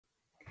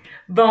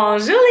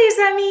Bonjour les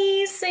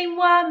amis, c'est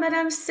moi,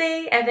 Madame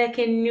C, avec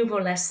une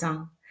nouvelle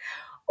leçon.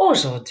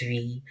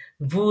 Aujourd'hui,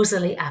 vous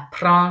allez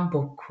apprendre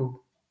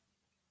beaucoup.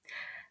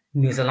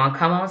 Nous allons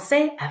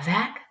commencer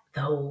avec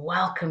the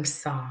welcome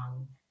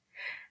song.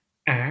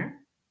 1,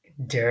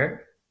 2,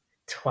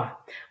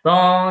 3.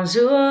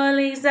 Bonjour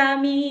les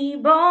amis,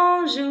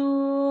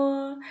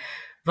 bonjour.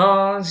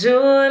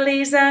 Bonjour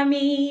les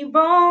amis,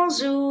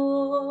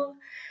 bonjour.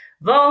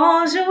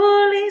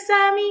 Bonjour les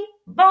amis,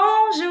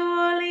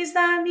 bonjour les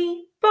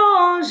amis,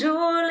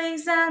 bonjour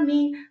les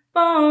amis,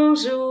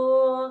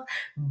 bonjour.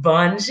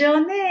 Bonne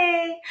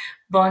journée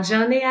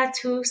à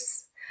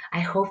tous.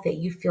 I hope that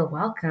you feel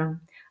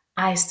welcome.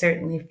 I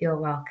certainly feel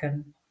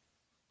welcome.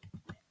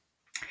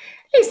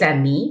 Les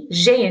amis,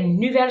 j'ai une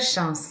nouvelle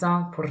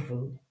chanson pour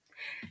vous.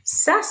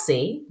 Ça,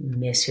 c'est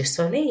Monsieur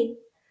Soleil.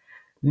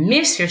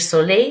 Mr.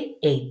 Soleil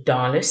est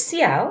dans le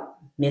ciel.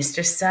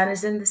 Mr. Sun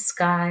is in the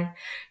sky.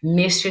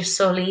 Mr.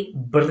 Soleil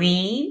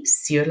brille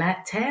sur la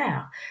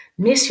terre.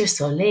 Mr.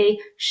 Soleil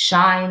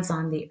shines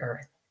on the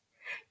earth.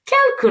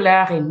 Quelle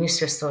couleur est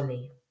Mr.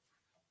 Soleil?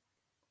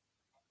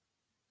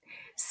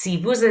 Si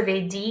vous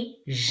avez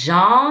dit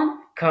jaune,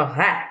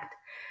 correct.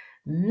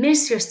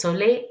 Mr.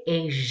 Soleil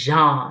est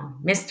jaune.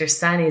 Mr.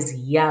 Sun is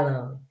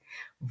yellow.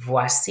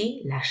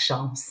 Voici la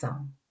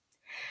chanson.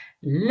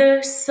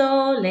 Le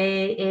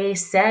soleil est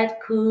cette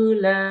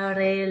couleur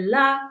et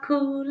la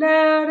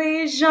couleur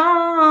est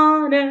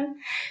jaune.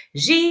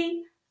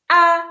 J-A-U-N,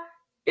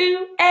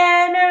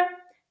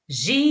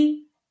 J-A-U-N,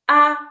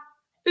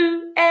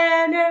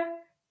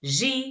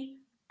 J-A-U-N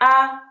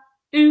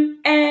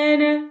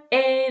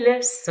et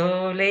le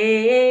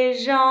soleil est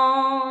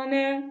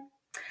jaune.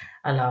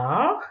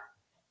 Alors,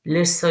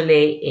 le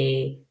soleil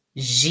est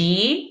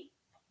J-A-U-N-E.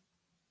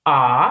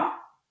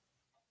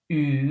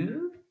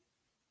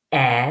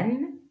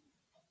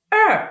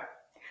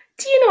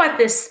 Do you know what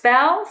this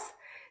spells?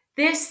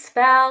 This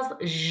spells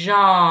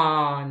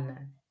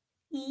jaune.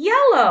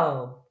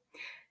 Yellow.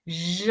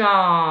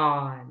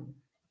 Jaune.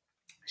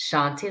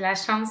 Chantez la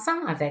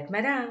chanson avec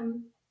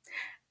madame.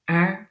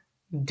 1,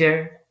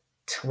 2,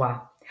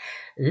 3.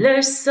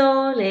 Le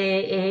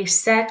soleil est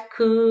cette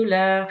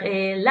couleur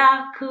et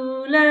la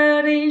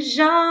couleur est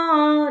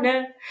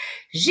jaune.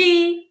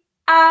 J-A-U-N,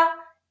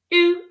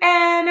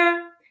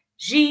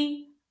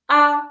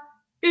 J-A-U-N,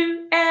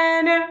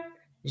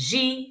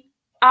 J-A-U-N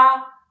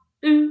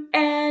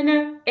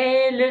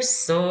et le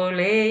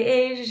soleil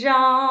est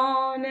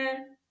jaune.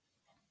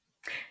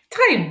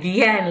 Très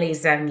bien,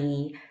 les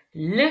amis.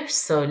 Le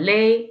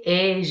soleil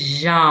est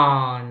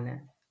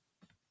jaune.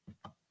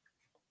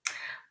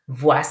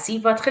 Voici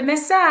votre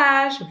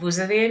message. Vous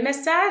avez un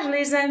message,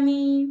 les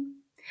amis.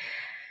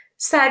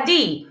 Ça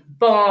dit,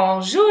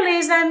 bonjour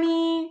les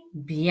amis,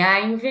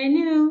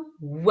 bienvenue,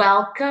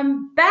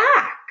 welcome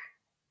back.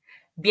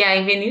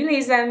 Bienvenue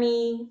les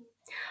amis.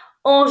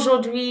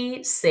 Aujourd'hui,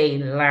 c'est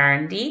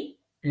lundi,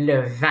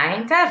 le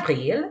 20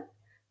 avril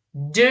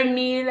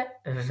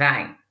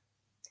 2020.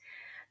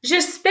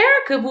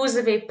 J'espère que vous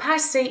avez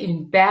passé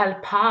une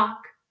belle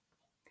Pâques.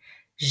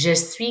 Je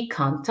suis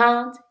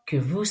contente que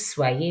vous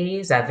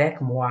soyez avec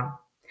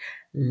moi.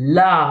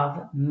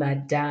 Love,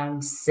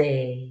 Madame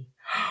C.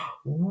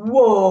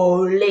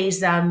 Wow,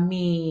 les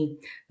amis,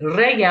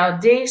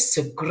 regardez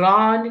ce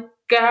grand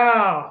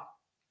cœur.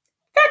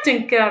 Faites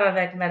un cœur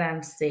avec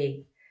Madame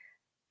C.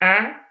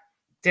 1,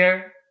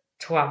 2,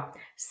 3.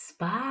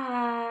 Spy,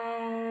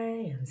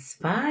 I'm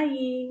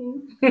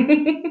spying.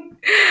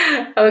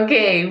 OK,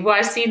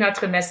 voici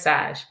notre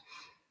message.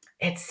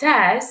 It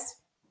says,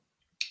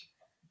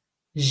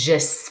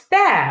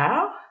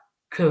 j'espère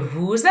que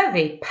vous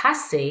avez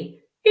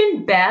passé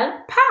une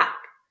belle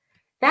Pâques.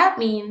 That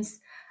means,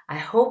 I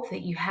hope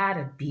that you had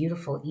a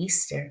beautiful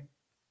Easter.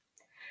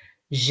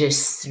 Je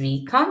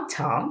suis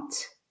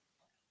contente.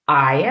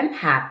 I am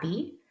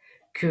happy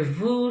que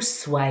vous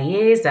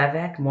soyez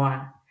avec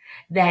moi.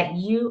 That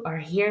you are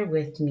here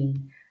with me.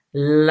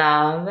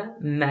 Love,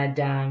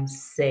 Madame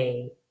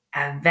C.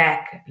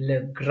 Avec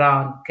le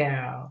grand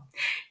cœur.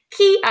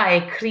 Qui a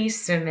écrit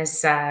ce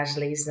message,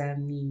 les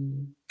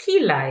amis? Qui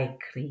l'a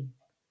écrit?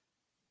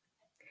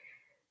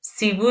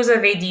 Si vous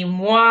avez dit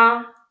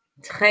moi,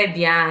 très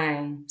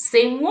bien.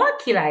 C'est moi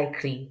qui l'a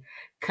écrit.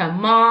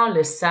 Comment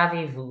le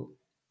savez-vous?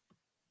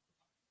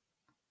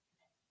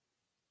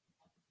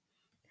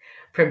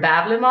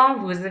 Probablement,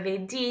 vous avez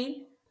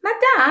dit,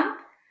 Madame,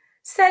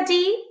 ça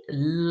dit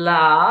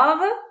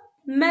love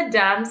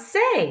Madame C.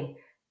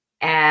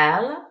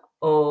 L-O-V-E,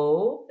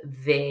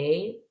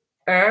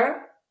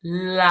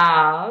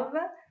 love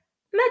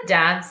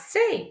Madame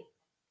C.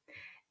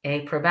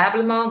 Et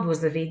probablement,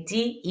 vous avez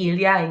dit, il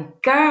y a un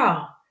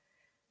cœur.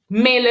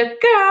 Mais le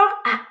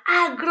cœur a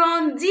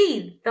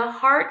agrandi. The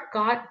heart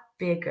got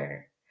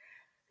bigger.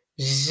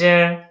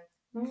 Je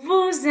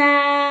vous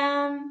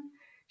aime.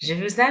 Je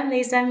vous aime,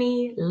 les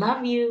amis.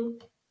 Love you.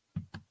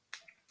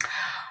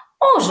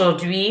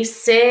 Aujourd'hui,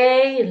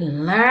 c'est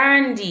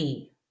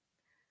lundi,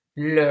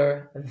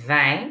 le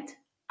 20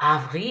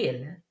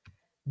 avril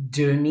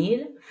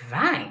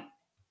 2020.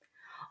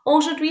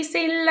 Aujourd'hui,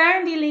 c'est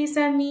lundi, les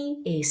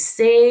amis, et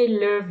c'est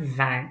le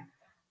 20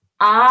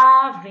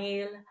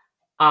 avril.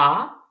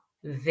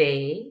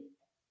 A-V-R-I-L.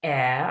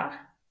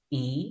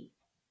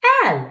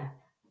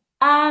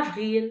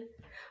 Avril.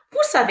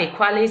 Vous savez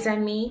quoi, les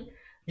amis?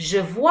 Je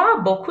vois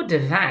beaucoup de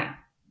vin.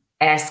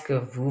 Est-ce que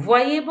vous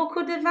voyez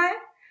beaucoup de vin?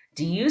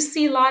 Do you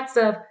see lots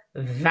of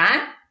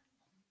vin?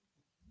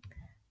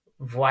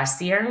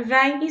 Voici un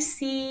vin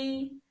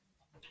ici.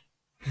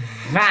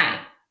 Vin.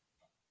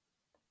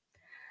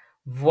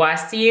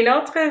 Voici un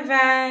autre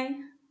vin.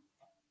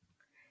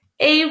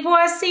 Et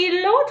voici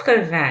l'autre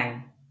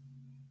vin.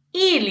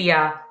 Il y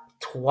a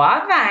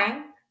 3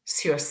 vins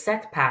sur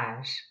cette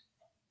page.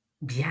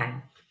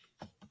 Bien.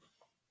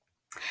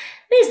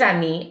 Les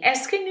amis,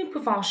 est-ce que nous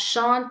pouvons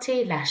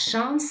chanter la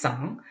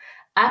chanson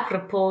à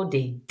propos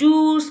des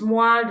 12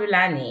 mois de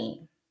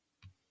l'année?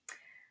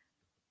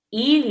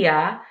 Il y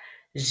a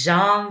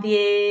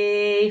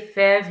janvier,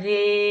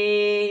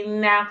 février,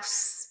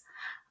 mars,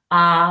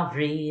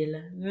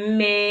 avril,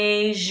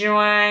 mai,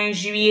 juin,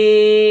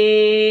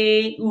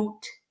 juillet,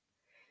 août,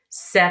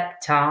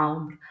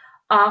 septembre,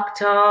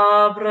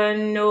 octobre,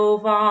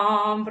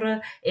 novembre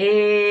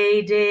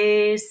et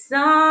décembre.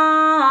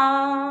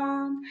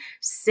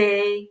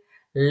 C'est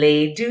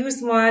les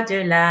 12 mois de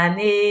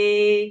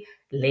l'année,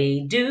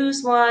 les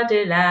 12 mois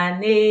de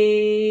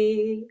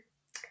l'année.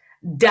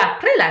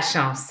 D'après la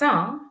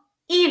chanson,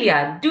 il y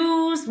a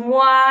 12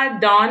 mois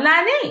dans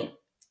l'année.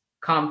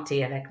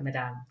 Comptez avec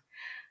madame.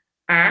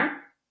 1,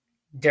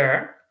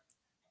 2,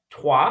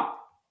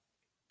 3,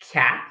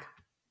 4,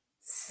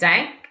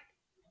 5,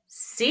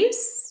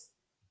 6,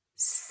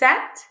 7,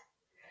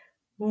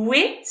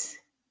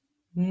 8,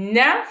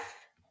 9,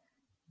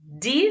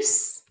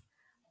 10,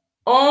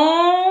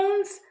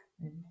 11,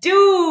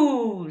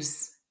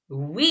 12.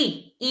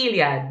 Oui, il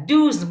y a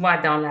 12 mois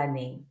dans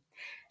l'année.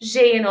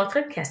 J'ai une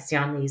autre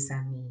question, les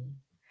amis.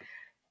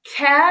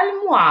 Quel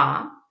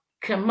mois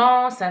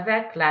commence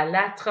avec la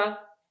lettre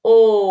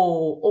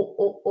O?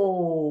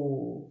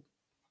 O.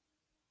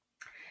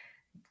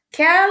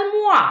 Quel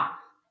mois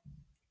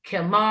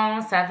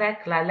commence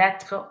avec la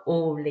lettre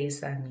O,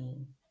 les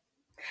amis?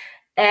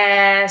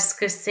 Est-ce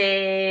que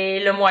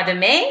c'est le mois de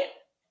mai?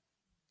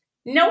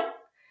 Non.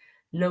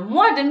 Le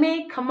mois de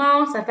mai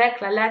commence avec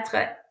la lettre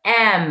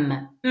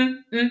M.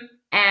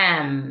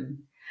 M.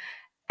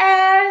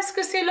 Est-ce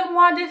que c'est le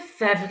mois de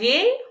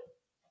février?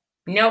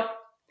 Non.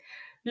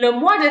 Le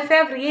mois de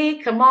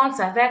février commence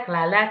avec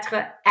la lettre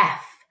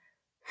F.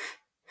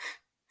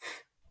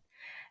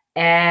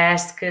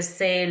 Est-ce que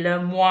c'est le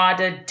mois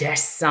de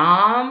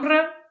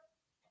décembre?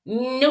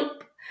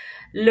 Nope.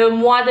 Le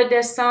mois de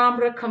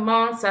décembre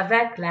commence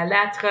avec la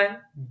lettre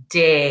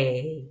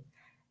D.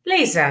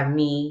 Les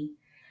amis,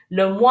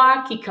 le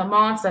mois qui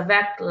commence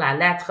avec la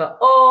lettre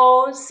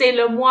O, c'est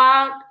le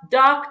mois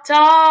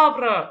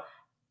d'octobre.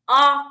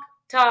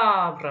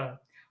 Octobre.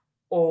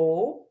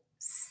 O-C-T-O-B-R-E.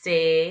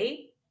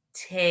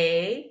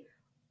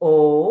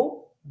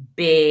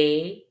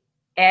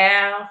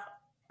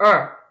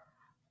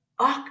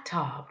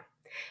 Octobre.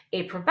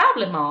 Et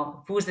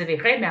probablement, vous avez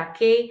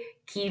remarqué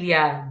qu'il y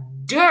a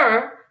 2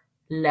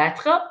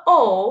 lettres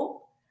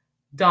O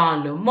dans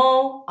le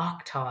mot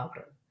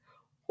octobre.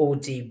 Au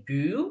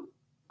début,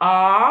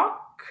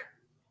 octobre.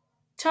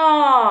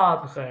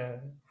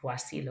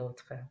 Voici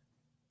l'autre.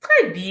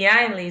 Très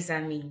bien, les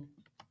amis.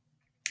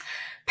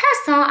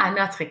 Passons à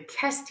notre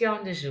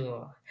question du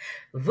jour.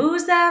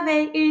 Vous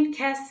avez une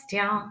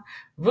question.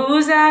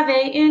 Vous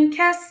avez une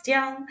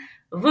question.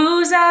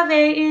 Vous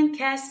avez une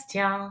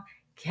question.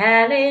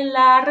 Quelle est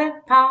la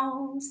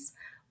réponse?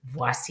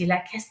 Voici la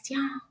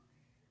question.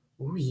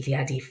 Oui, il y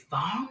a des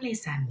formes,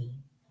 les amis.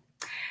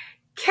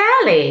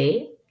 Quelle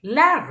est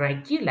la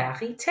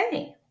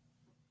régularité?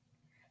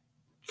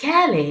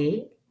 Quelle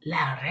est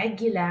la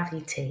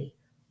régularité?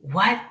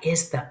 What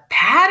is the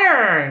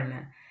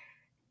pattern?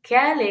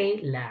 Quelle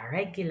est la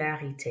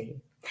régularité?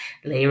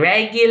 Les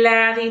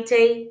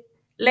régularités,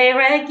 les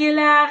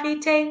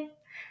régularités.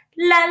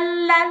 La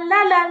la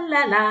la la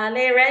la la,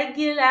 les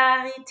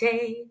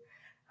régularités.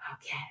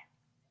 OK.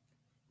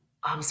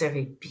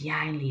 Observez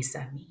bien, les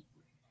amis.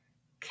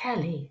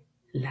 Quelle est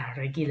la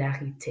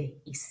régularité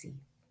ici?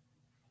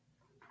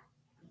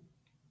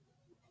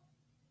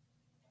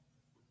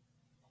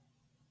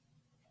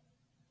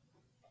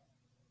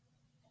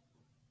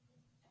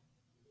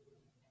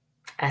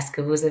 Est-ce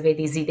que vous avez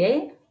des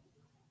idées?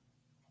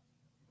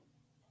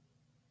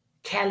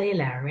 Quelle est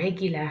la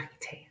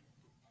régularité?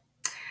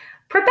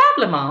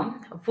 Probablement,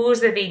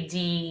 vous avez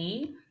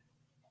dit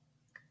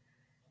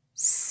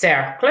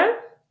cercle,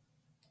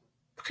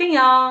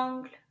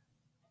 triangle,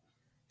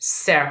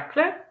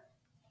 cercle,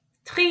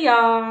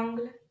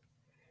 triangle,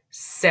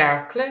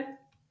 cercle,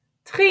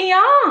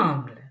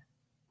 triangle.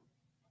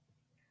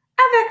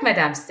 Avec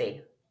Madame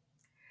C.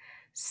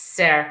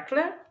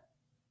 Cercle,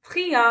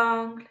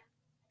 triangle,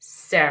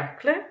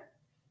 cercle,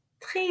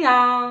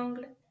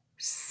 triangle,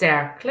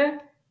 cercle,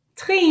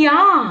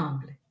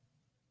 triangle.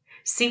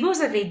 Si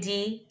vous avez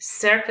dit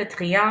cercle,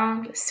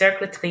 triangle,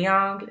 cercle,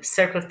 triangle,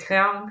 cercle,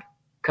 triangle,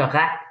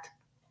 correct.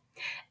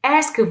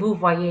 Est-ce que vous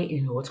voyez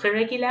une autre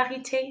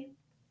régularité?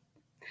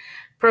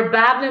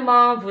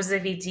 Probablement, vous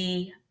avez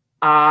dit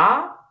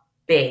A,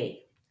 B,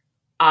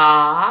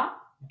 A,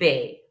 B,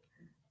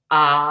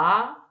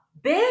 A,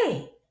 B.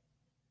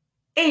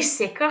 Et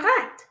c'est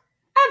correct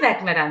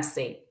avec Madame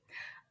C.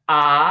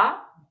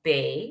 A, B,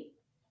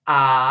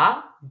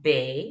 A, B,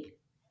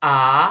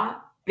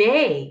 A, B.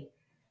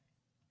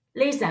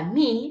 Les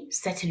amis,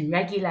 c'est une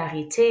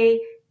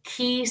régularité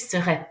qui se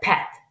répète.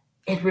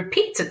 It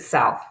repeats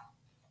itself.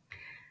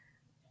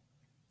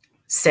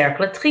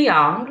 Cercle,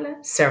 triangle,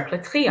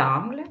 cercle,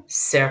 triangle,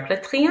 cercle,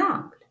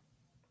 triangle.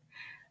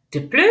 De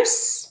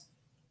plus,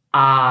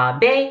 A,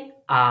 B,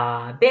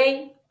 A, B,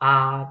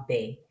 A,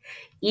 B.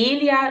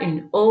 Il y a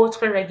une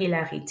autre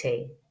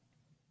régularité.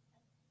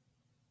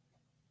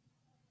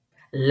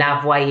 La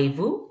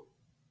voyez-vous?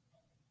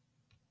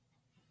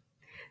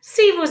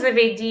 Si vous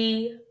avez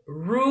dit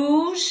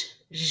rouge,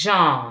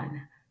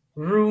 jaune,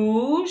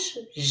 rouge,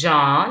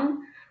 jaune,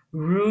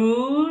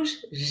 rouge,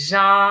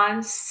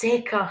 jaune,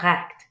 c'est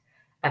correct.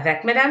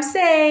 Avec Madame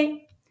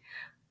C.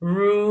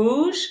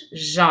 Rouge,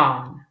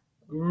 jaune,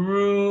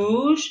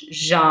 rouge,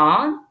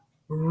 jaune,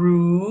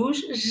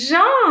 rouge,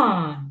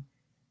 jaune.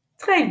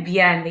 Très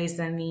bien,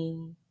 les amis.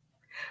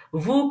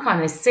 Vous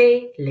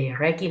connaissez les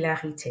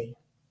régularités.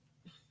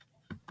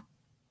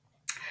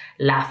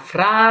 La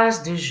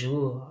phrase du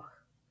jour.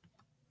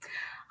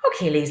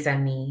 OK, les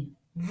amis,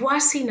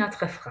 voici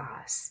notre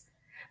phrase.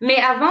 Mais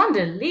avant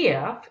de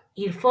lire,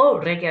 il faut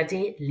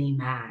regarder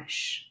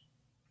l'image.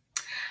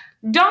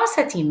 Dans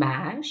cette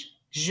image,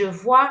 je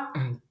vois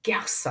un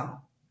garçon.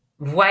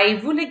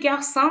 Voyez-vous le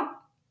garçon?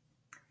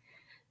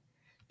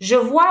 Je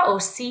vois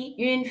aussi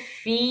une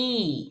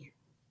fille.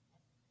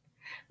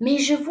 Mais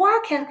je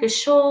vois quelque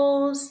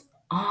chose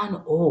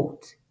en haut.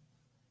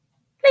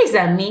 Les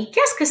amis,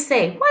 qu'est-ce que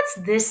c'est?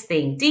 What's this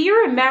thing? Do you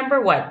remember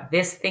what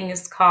this thing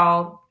is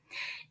called?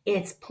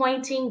 It's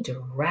pointing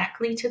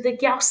directly to the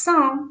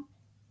garçon.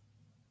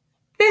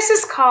 This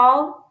is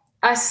called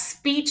a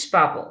speech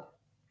bubble.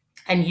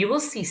 And you will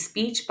see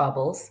speech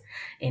bubbles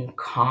in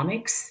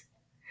comics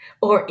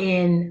or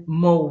in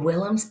Mo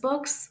Willems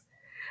books,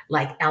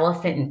 like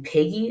Elephant and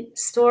Piggy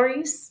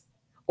stories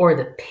or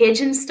the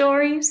pigeon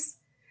stories.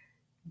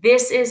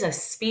 This is a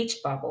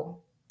speech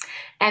bubble.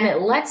 And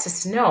it lets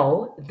us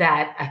know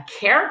that a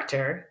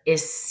character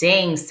is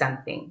saying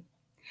something.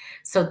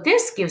 So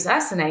this gives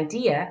us an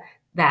idea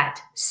that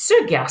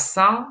ce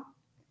garçon,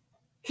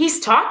 he's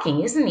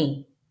talking, isn't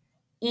he?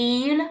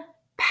 Il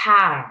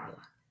parle.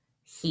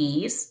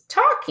 He's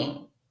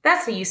talking.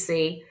 That's how you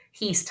say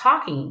he's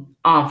talking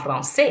en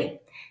français.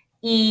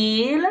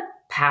 Il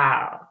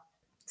parle.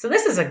 So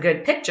this is a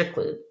good picture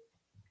clue.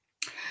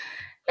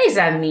 Les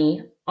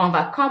amis, on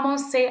va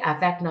commencer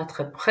avec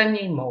notre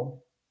premier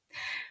mot.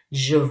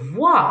 Je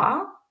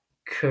vois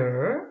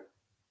que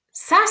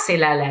ça, c'est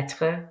la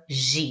lettre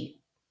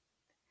J.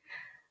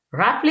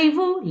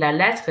 Rappelez-vous, la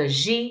lettre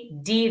J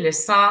dit le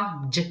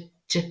son J,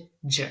 J,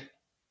 J.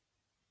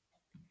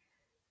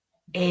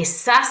 Et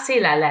ça, c'est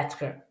la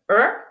lettre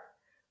E.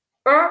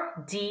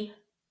 E dit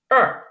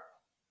E.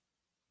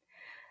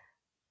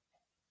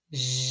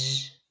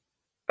 J,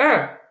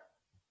 E,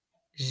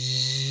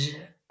 J,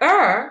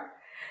 E,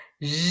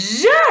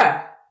 je,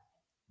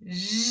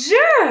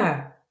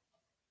 je.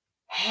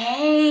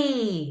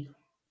 Hey,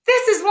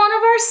 this is one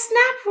of our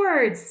snap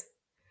words.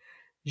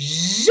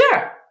 Je.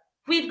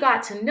 We've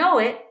got to know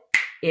it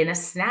in a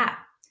snap.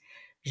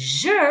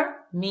 Je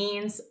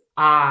means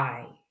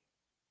I.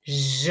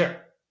 Je,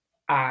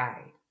 I.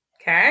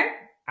 Okay?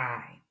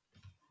 I.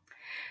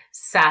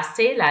 Ça,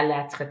 c'est la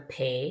lettre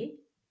P.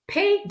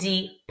 P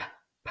dit P,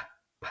 P,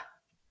 P.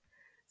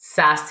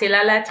 Ça, c'est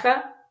la lettre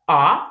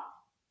A.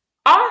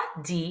 A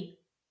dit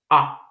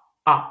A,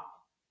 A.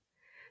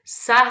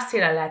 Ça, c'est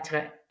la lettre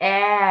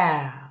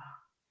R.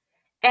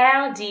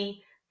 R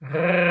dit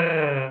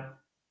R.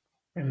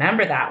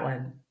 Remember that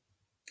one.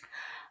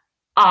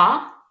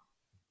 A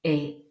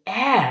et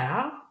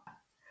R,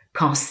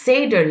 quand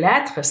ces deux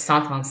lettres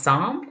sont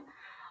ensemble,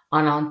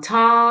 on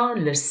entend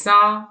le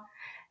son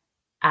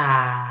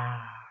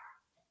R.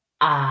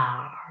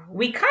 R.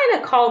 We kind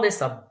of call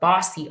this a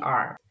bossy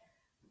R.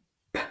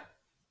 P,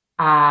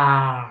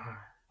 R.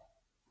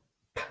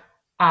 P,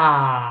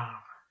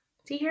 R.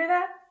 Do you hear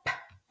that? P,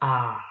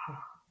 R.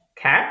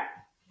 Okay?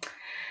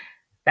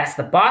 That's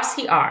the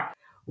bossy R.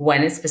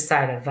 When it's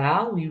beside a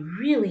vowel, we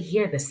really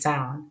hear the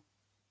sound.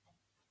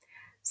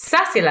 Ça,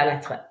 c'est la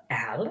lettre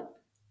L.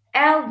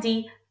 L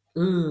dit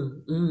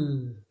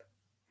L.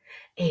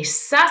 Et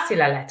ça, c'est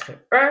la lettre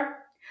E.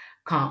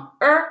 Quand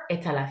E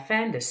est à la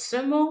fin de ce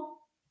mot,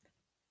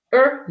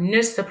 E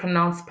ne se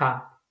prononce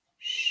pas.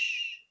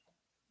 Chut.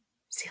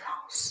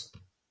 Silence.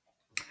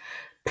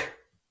 P,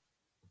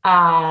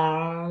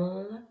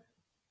 Arl.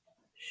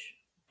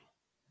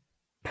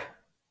 P,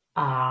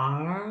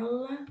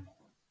 Arl.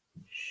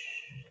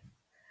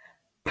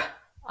 P,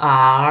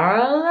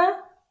 Arl.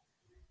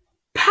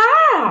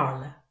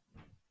 Parle.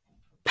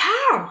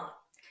 Parle.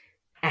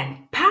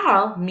 And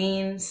parle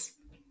means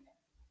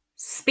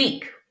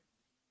speak.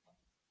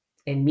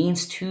 It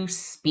means to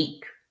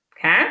speak.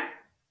 Okay?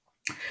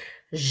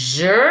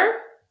 Je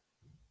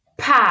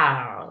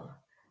parle.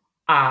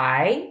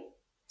 I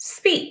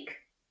speak.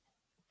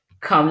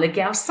 Comme le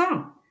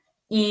garçon.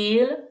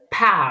 Il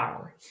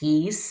parle.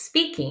 He's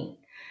speaking.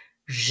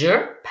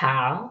 Je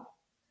parle.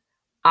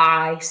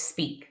 I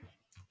speak.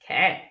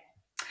 Okay.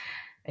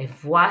 Et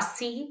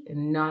voici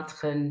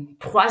notre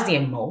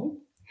troisième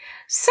mot.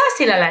 Ça,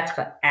 c'est la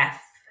lettre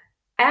F.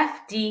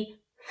 F dit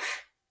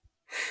F.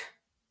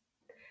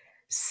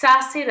 Ça,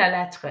 c'est la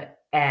lettre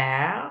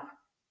R.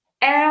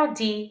 R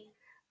dit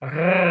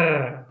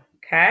R.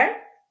 Okay?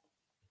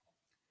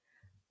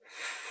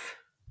 F,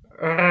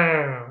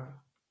 R.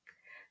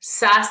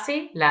 Ça,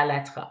 c'est la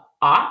lettre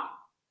A.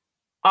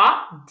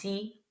 A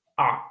dit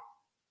A.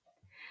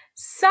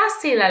 Ça,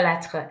 c'est la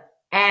lettre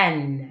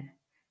N.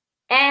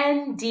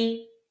 N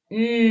dit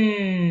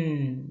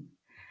N.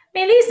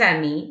 Mais les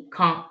amis,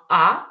 quand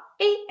A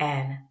et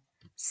N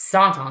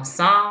sont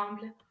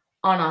ensemble,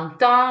 on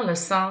entend le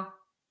son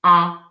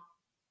en.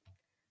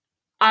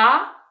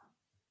 A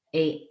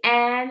et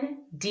N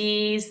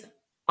disent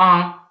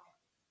en.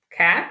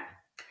 Okay?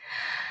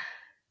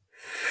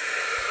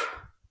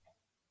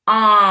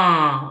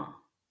 En.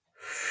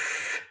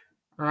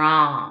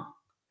 From.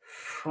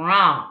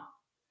 From.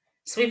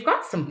 So we've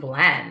got some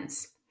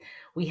blends.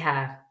 We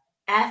have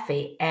F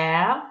et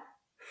R,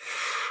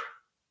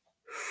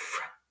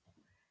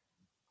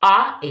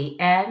 A et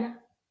N,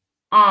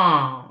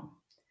 en.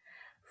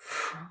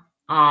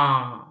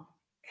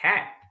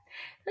 Okay.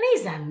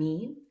 Les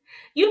amis,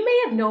 you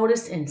may have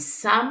noticed in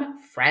some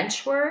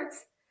French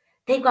words,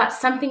 they've got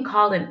something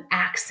called an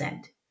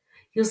accent.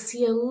 You'll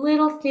see a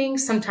little thing,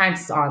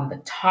 sometimes it's on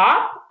the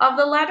top of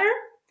the letter,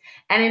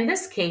 and in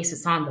this case,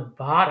 it's on the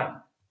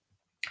bottom.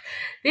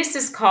 This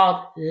is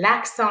called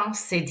l'accent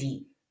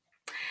cédille.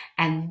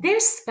 And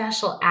this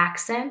special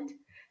accent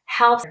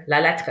helps la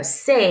lettre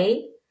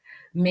C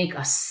make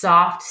a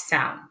soft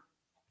sound.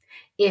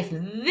 If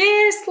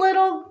this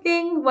little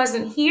thing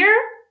wasn't here,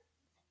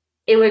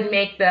 it would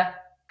make the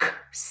k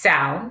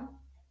sound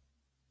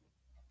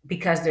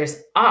because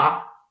there's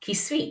A qui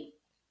suit.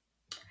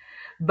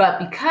 But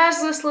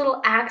because this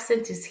little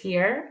accent is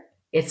here,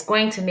 it's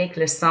going to make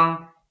le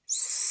son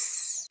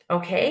S.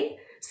 Okay?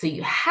 So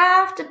you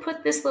have to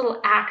put this little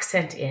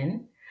accent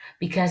in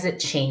because it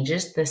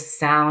changes the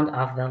sound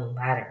of the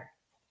letter.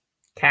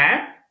 Okay?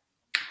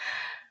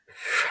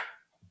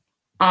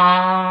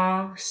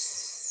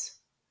 France.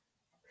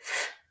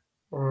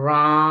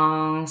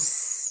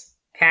 France.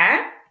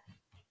 Okay?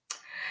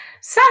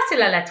 Ça, c'est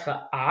la lettre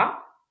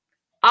A.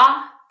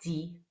 A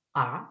dit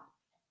A.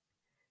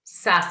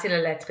 Ça, c'est la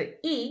lettre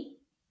I.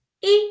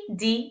 I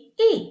dit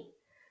I.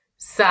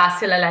 Ça,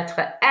 c'est la lettre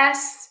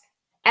S.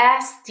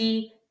 S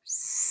dit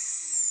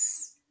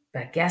S.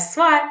 But guess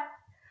what?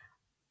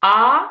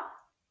 A,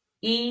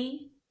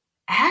 E,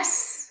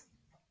 S.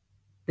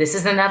 This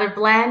is another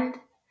blend,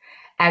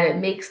 and it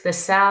makes the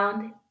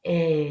sound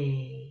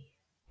A.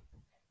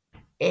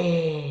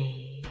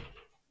 A.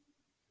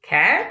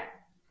 Okay?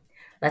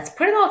 Let's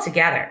put it all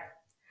together.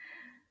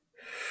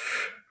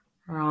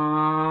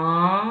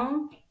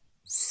 France.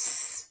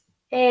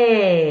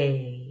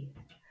 A.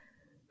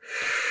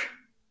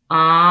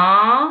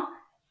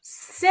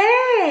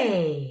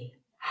 Français.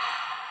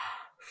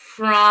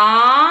 Français.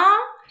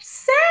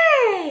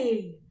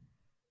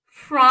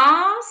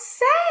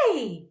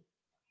 Français.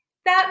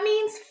 That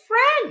means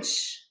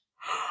French.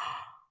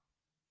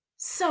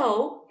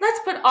 So let's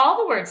put all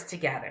the words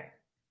together.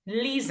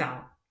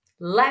 Lisons.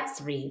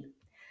 Let's read.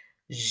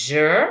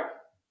 Je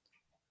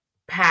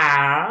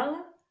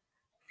parle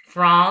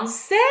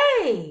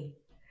français.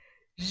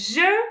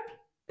 Je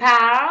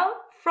parle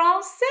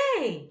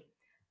français.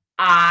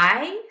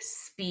 I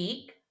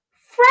speak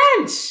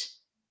French.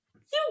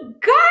 You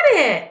got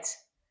it.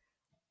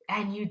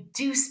 And you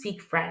do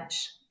speak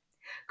French.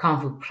 Quand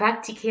vous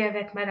pratiquez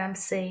avec Madame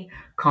C,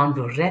 quand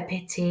vous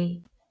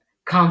répétez,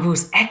 quand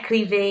vous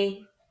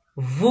écrivez,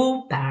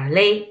 vous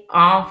parlez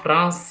en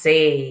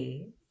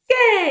français.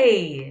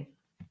 Yay!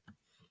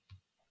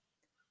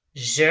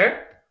 Je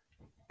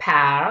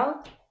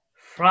parle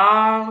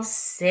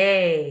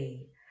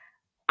français.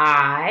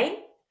 I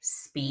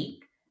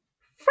speak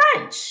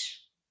French.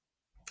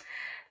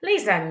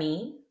 Les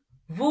amis,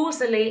 vous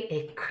allez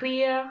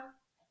écrire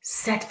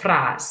cette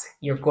phrase.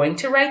 You're going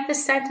to write the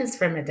sentence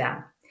for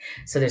Madame.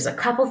 So there's a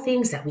couple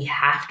things that we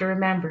have to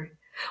remember.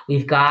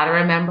 We've got to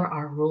remember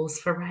our rules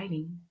for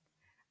writing.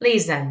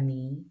 Les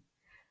amis,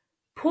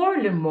 pour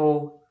le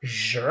mot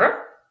je,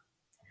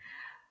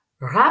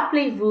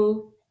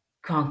 rappelez-vous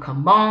qu'on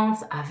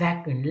commence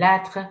avec une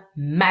lettre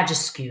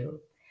majuscule.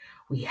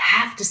 We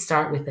have to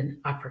start with an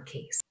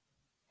uppercase.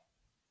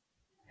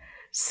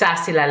 Ça,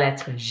 c'est la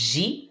lettre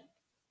J.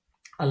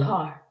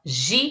 Alors,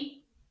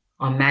 J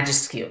en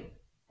majuscule.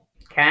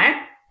 Okay?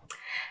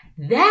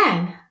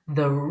 Then,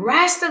 the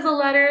rest of the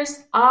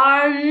letters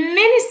are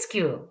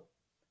minuscule,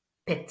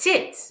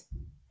 petite.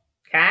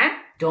 Okay?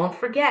 Don't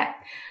forget,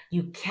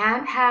 you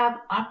can't have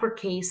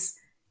uppercase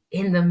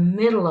in the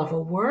middle of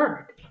a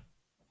word.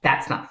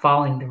 That's not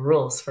following the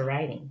rules for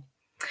writing.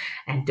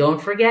 And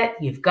don't forget,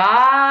 you've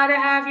got to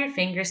have your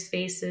finger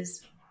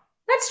spaces.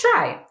 Let's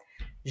try.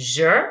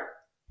 Je,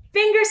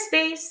 finger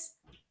space,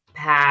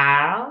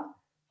 parle,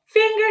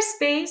 finger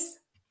space,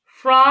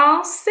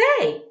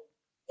 français.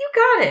 You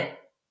got it.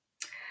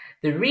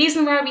 The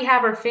reason why we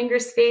have our finger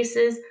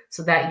spaces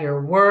so that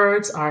your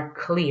words are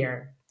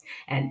clear.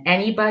 And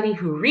anybody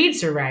who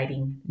reads your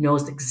writing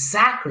knows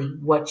exactly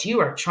what you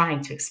are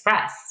trying to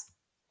express.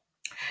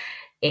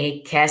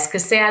 Et qu'est-ce que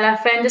c'est à la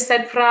fin de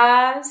cette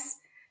phrase?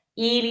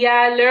 Il y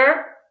a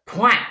le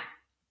point.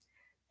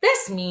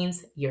 This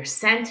means your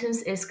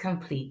sentence is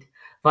complete.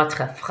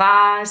 Votre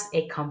phrase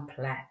est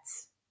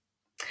complète.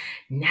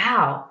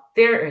 Now,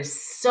 there is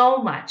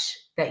so much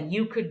that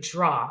you could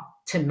draw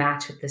to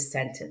match with this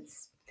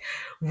sentence.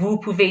 Vous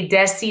pouvez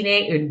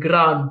dessiner une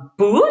grande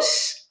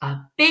bouche, a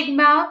big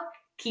mouth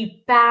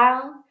qui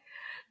parle.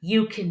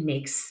 You can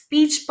make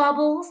speech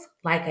bubbles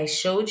like I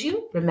showed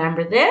you.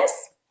 Remember this?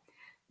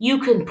 You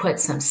can put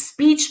some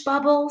speech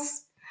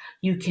bubbles.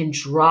 You can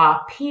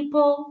draw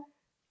people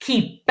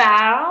qui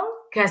parlent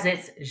because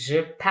it's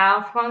je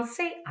parle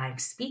français, I'm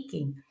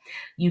speaking.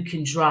 You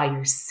can draw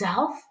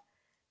yourself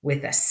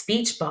with a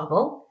speech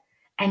bubble,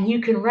 and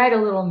you can write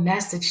a little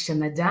message to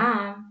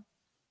Madame.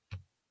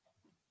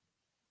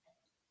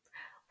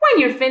 When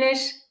you're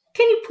finished,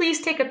 can you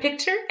please take a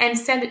picture and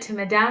send it to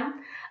Madame?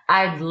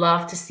 I'd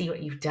love to see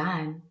what you've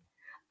done.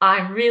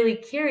 I'm really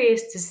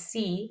curious to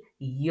see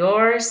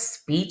your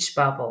speech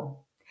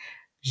bubble.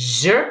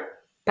 Je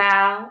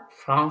parle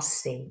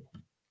français.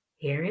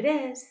 Here it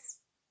is.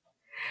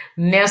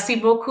 Merci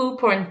beaucoup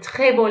pour une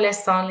très beau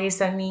leçon,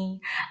 les amis.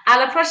 À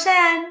la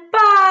prochaine.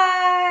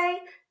 Bye.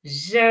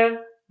 Je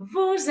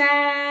vous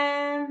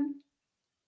aime.